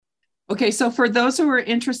Okay, so for those who are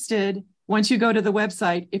interested, once you go to the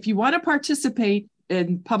website, if you want to participate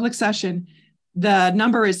in public session, the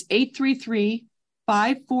number is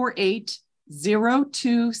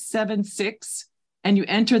 833-548-0276, and you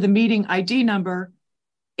enter the meeting ID number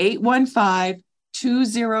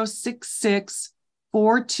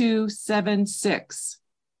 815-2066-4276.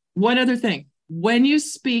 One other thing, when you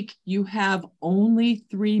speak, you have only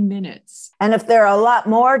 3 minutes. And if there are a lot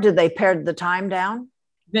more, do they pare the time down?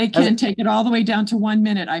 They can take it all the way down to 1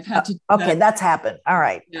 minute. I've had to. Okay, that's happened. All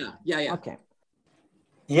right. Yeah. Okay.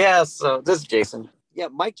 Yeah, so this is Jason. Yeah,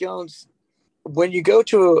 Mike Jones, when you go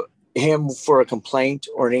to him for a complaint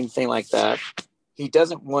or anything like that, he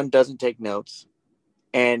doesn't take notes,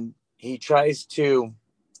 and he tries to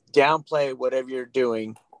downplay whatever you're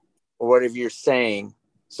doing or whatever you're saying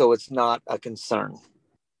so it's not a concern.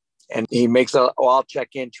 And he makes I'll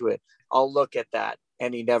check into it. I'll look at that,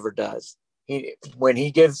 and he never does. When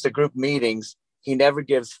he gives the group meetings, he never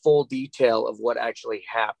gives full detail of what actually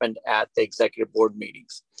happened at the executive board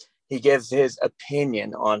meetings. He gives his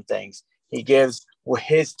opinion on things. He gives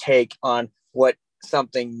his take on what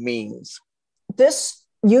something means. This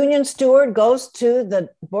union steward goes to the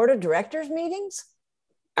board of directors meetings?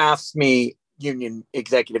 Asks me union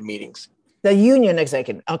executive meetings. The union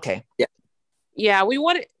executive. Okay. Yeah. Yeah, we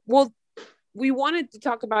wanted to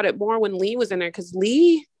talk about it more when Lee was in there, because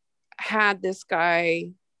Lee had this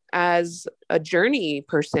guy as a journey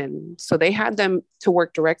person. So they had them to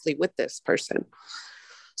work directly with this person.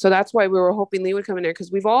 So that's why we were hoping Lee would come in there,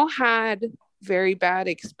 because we've all had very bad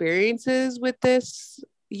experiences with this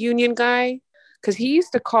union guy, because he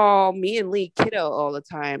used to call me and Lee kiddo all the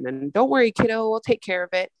time. And don't worry, kiddo, we'll take care of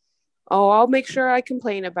it. Oh, I'll make sure I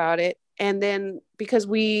complain about it. And then because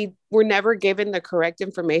we were never given the correct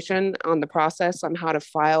information on the process on how to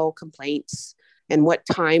file complaints and what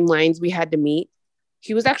timelines we had to meet,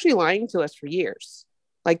 he was actually lying to us for years.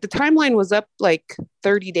 Like the timeline was up like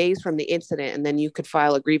 30 days from the incident, and then you could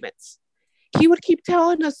file a grievance. He would keep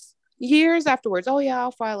telling us years afterwards, oh yeah,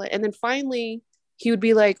 I'll file it. And then finally he would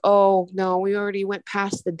be like, oh no, we already went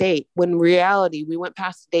past the date. When in reality, we went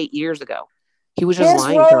past the date years ago. He was just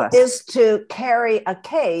lying to us. His role is to carry a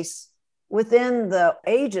case within the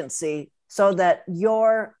agency so that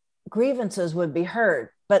your grievances would be heard.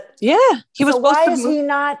 But yeah, he was. So why is he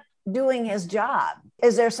not doing his job?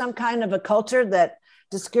 Is there some kind of a culture that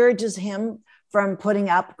discourages him from putting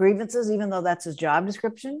up grievances, even though that's his job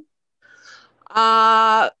description?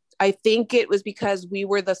 I think it was because we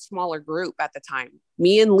were the smaller group at the time.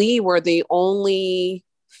 Me and Lee were the only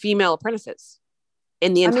female apprentices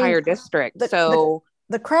in the entire district.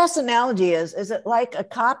 The crass analogy is it like a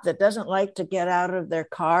cop that doesn't like to get out of their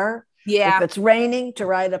car? Yeah. If it's raining, to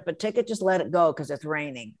write up a ticket, just let it go because it's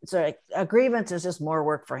raining. So a grievance is just more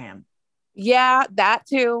work for him. Yeah, that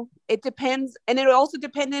too. It depends. And it also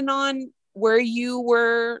depended on where you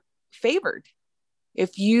were favored.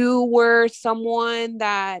 If you were someone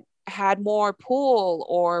that had more pull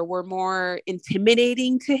or were more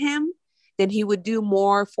intimidating to him, then he would do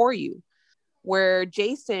more for you. Where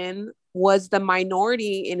Jason was the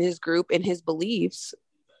minority in his group, in his beliefs,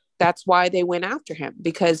 that's why they went after him,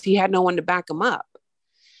 because he had no one to back him up.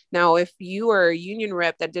 Now, if you are a union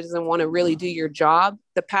rep that doesn't want to really do your job,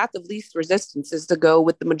 the path of least resistance is to go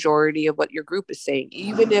with the majority of what your group is saying,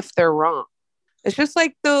 even if they're wrong. It's just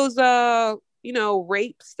like those,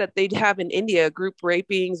 rapes that they'd have in India, group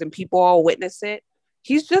rapings, and people all witness it.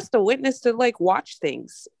 He's just a witness to watch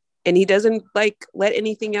things, and he doesn't let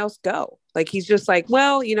anything else go. He's just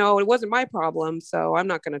well, it wasn't my problem, so I'm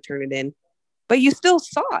not going to turn it in. But you still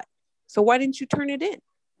saw it. So why didn't you turn it in?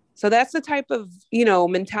 So that's the type of,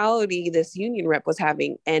 mentality this union rep was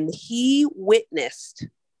having. And he witnessed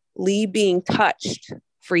Lee being touched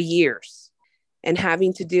for years and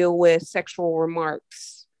having to deal with sexual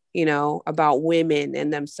remarks, about women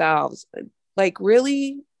and themselves,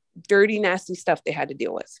 really dirty, nasty stuff they had to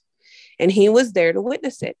deal with. And he was there to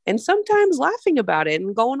witness it, and sometimes laughing about it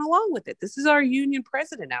and going along with it. This is our union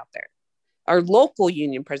president out there, our local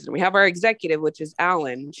union president. We have our executive, which is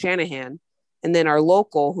Alan Shanahan. And then our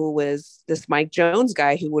local, who was this Mike Jones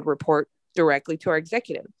guy, who would report directly to our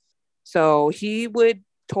executive. So he would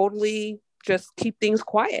totally just keep things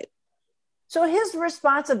quiet. So his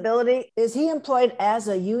responsibility, is he employed as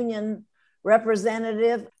a union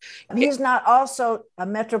representative? He's not also a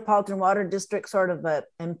Metropolitan Water District sort of an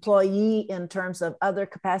employee in terms of other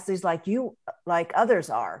capacities like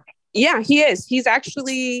others are. Yeah, he is. He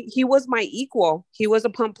was my equal. He was a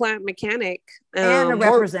pump plant mechanic. And a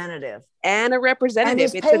representative. And a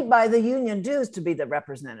representative. And he's paid by the union dues to be the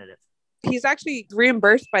representative. He's actually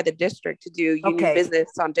reimbursed by the district to do union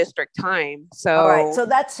business on district time. So, all right. So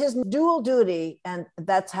that's his dual duty, and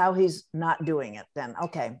that's how he's not doing it then.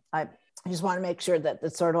 Okay. I just want to make sure that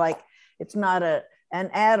it's sort of like, it's not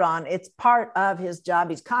an add-on. It's part of his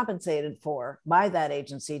job. He's compensated for by that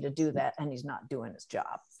agency to do that, and he's not doing his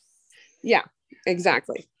job. Yeah,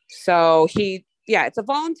 exactly. So it's a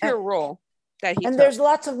volunteer role that he and took. There's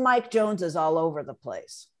lots of Mike Joneses all over the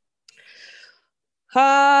place.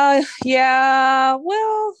 Yeah,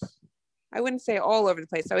 well, I wouldn't say all over the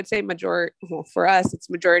place. I would say for us, it's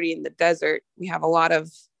majority in the desert. We have a lot of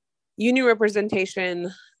union representation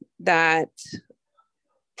that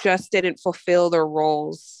just didn't fulfill their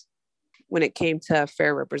roles when it came to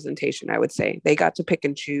fair representation. I would say they got to pick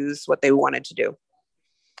and choose what they wanted to do.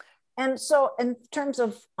 And so in terms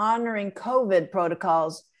of honoring COVID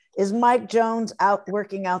protocols, is Mike Jones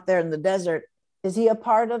working out there in the desert? Is he a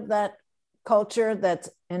part of that culture that's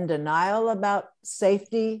in denial about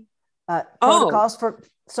safety protocols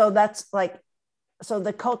so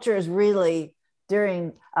the culture is really,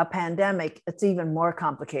 during a pandemic, it's even more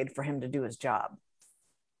complicated for him to do his job.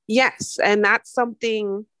 Yes. And that's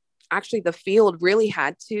something actually the field really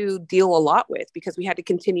had to deal a lot with, because we had to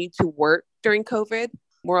continue to work during COVID,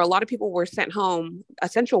 where a lot of people were sent home.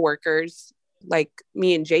 Essential workers like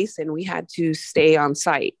me and Jason, we had to stay on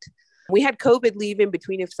site. We had COVID leave in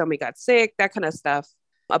between if somebody got sick, that kind of stuff,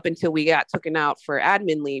 up until we got taken out for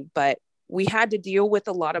admin leave. But we had to deal with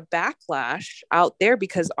a lot of backlash out there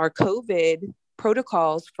because our COVID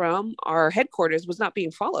protocols from our headquarters was not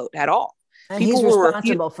being followed at all. And people he's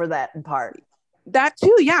responsible for that in part. That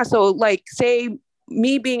too, yeah. So like, say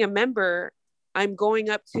me being a member, I'm going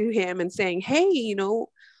up to him and saying, hey,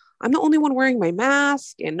 I'm the only one wearing my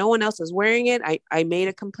mask and no one else is wearing it. I made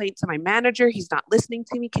a complaint to my manager. He's not listening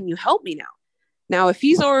to me. Can you help me now? Now, if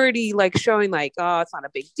he's already like showing like, oh, it's not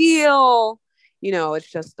a big deal,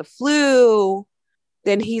 it's just the flu,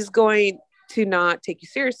 then he's going to not take you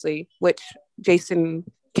seriously, which Jason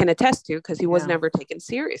can attest to, because he was never taken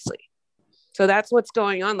seriously. So that's what's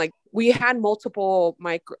going on. Like, we had multiple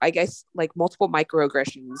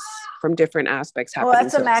microaggressions from different aspects happening. Well,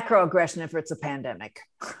 that's a macroaggression if it's a pandemic.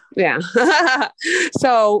 Yeah.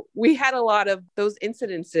 So we had a lot of those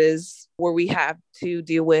incidences where we have to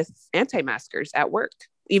deal with anti-maskers at work,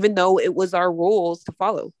 even though it was our rules to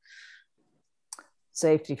follow.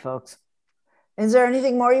 Safety, folks. Is there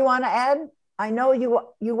anything more you want to add? I know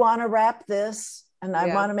you want to wrap this, and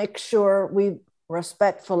I want to make sure we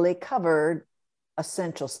respectfully covered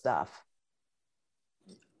essential stuff.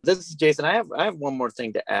 This is Jason. I have one more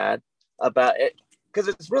thing to add about it, because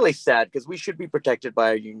it's really sad, because we should be protected by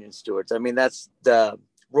our union stewards. I mean, that's the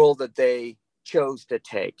role that they chose to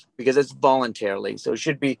take, because it's voluntarily. So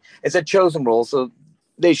it's a chosen role. So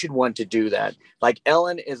they should want to do that. Like,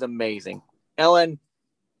 Ellen is amazing. Ellen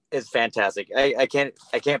is fantastic. I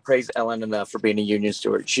can't praise Ellen enough for being a union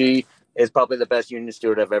steward. She is probably the best union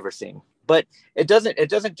steward I've ever seen. But it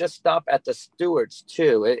doesn't just stop at the stewards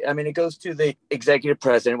too. It goes to the executive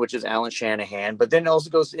president, which is Alan Shanahan, but then it also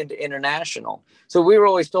goes into international. So we were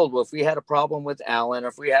always told, well, if we had a problem with Alan, or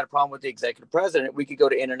if we had a problem with the executive president, we could go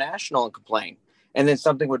to international and complain, and then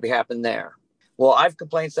something would happen there. Well, I've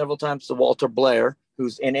complained several times to Walter Blair,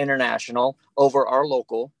 who's in international, over our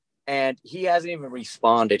local, and he hasn't even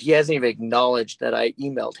responded. He hasn't even acknowledged that I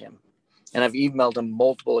emailed him. And I've emailed him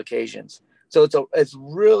multiple occasions. So it's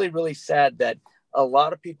really, really sad that a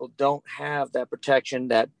lot of people don't have that protection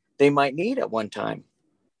that they might need at one time.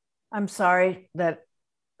 I'm sorry that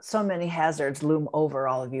so many hazards loom over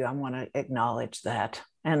all of you. I want to acknowledge that.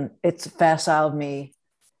 And it's facile of me.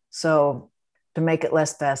 So to make it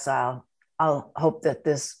less facile, I'll hope that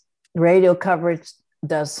this radio coverage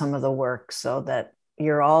does some of the work so that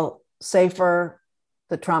you're all safer,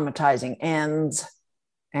 the traumatizing ends,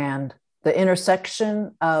 and the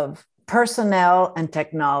intersection of personnel and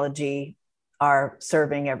technology are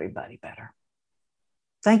serving everybody better.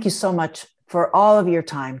 Thank you so much for all of your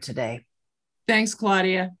time today. Thanks,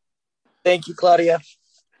 Claudia. Thank you, Claudia.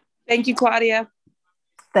 Thank you, Claudia.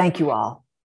 Thank you all.